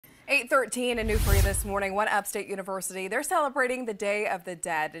8:13 and new for you this morning. One Upstate University, they're celebrating the Day of the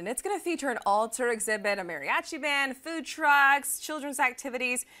Dead, and it's going to feature an altar exhibit, a mariachi band, food trucks, children's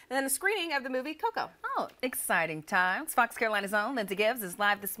activities, and then a screening of the movie Coco. Oh, exciting times. Fox Carolina's own Lindsay Gibbs is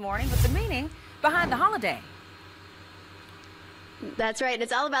live this morning with the meaning behind the holiday. That's right.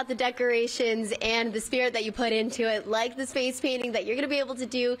 It's all about the decorations and the spirit that you put into it, like the space painting that you're going to be able to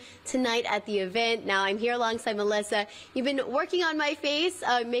do tonight at the event. Now, I'm here alongside Melissa. You've been working on my face,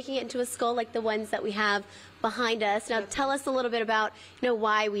 making it into a skull like the ones that we have behind us. Now, tell us a little bit about,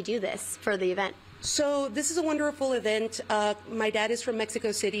 why we do this for the event. So this is a wonderful event. My dad is from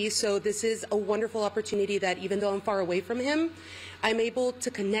Mexico City, so this is a wonderful opportunity that even though I'm far away from him, I'm able to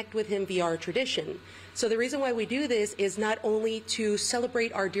connect with him via our tradition. So the reason why we do this is not only to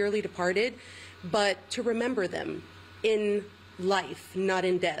celebrate our dearly departed, but to remember them in life, not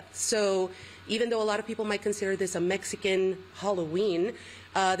in death. So even though a lot of people might consider this a Mexican Halloween,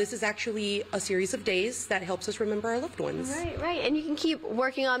 this is actually a series of days that helps us remember our loved ones. Right. And you can keep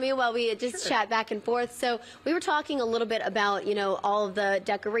working on me while we just chat back and forth. So we were talking a little bit about, all of the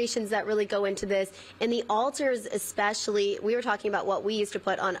decorations that really go into this, and the altars especially. We were talking about what we used to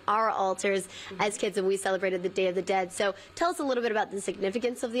put on our altars as kids when we celebrated the Day of the Dead. So tell us a little bit about the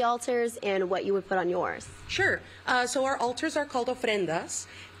significance of the altars and what you would put on yours. Sure. So our altars are called ofrendas,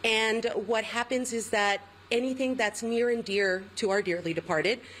 and what happens is that anything that's near and dear to our dearly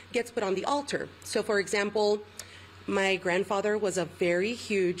departed gets put on the altar. So for example, my grandfather was a very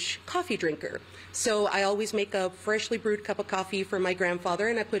huge coffee drinker. So I always make a freshly brewed cup of coffee for my grandfather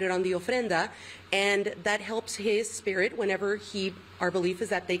and I put it on the ofrenda, and that helps his spirit whenever our belief is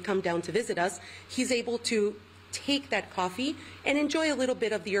that they come down to visit us, he's able to take that coffee and enjoy a little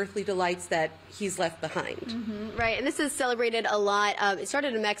bit of the earthly delights that he's left behind. Right, and this is celebrated a lot. It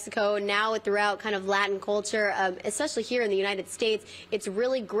started in Mexico, now throughout kind of Latin culture, especially here in the United States. It's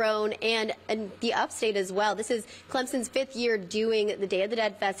really grown, and the Upstate as well. This is Clemson's 5th year doing the Day of the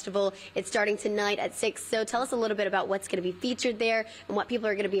Dead Festival. It's starting tonight at 6, so tell us a little bit about what's going to be featured there and what people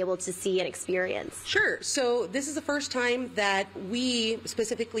are going to be able to see and experience. Sure, so this is the first time that we,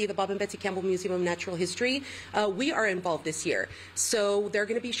 specifically the Bob and Betsy Campbell Museum of Natural History, we are involved this year. So they're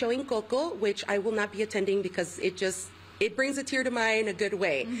going to be showing Coco, which I will not be attending because it brings a tear to my eye in a good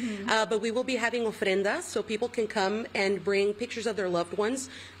way. But we will be having ofrendas, so people can come and bring pictures of their loved ones.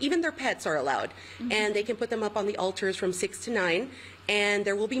 Even their pets are allowed. And they can put them up on the altars from 6 to 9. And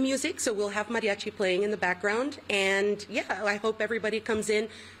there will be music, so we'll have mariachi playing in the background. And yeah, I hope everybody comes in.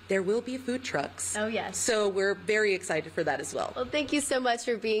 There will be food trucks. Oh, yes. So we're very excited for that as well. Well, thank you so much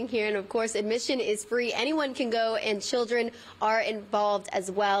for being here. And of course, admission is free. Anyone can go, and children are involved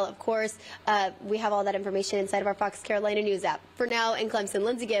as well. Of course, we have all that information inside of our Fox Carolina News app. For now, in Clemson,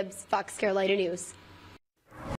 Lindsay Gibbs, Fox Carolina News.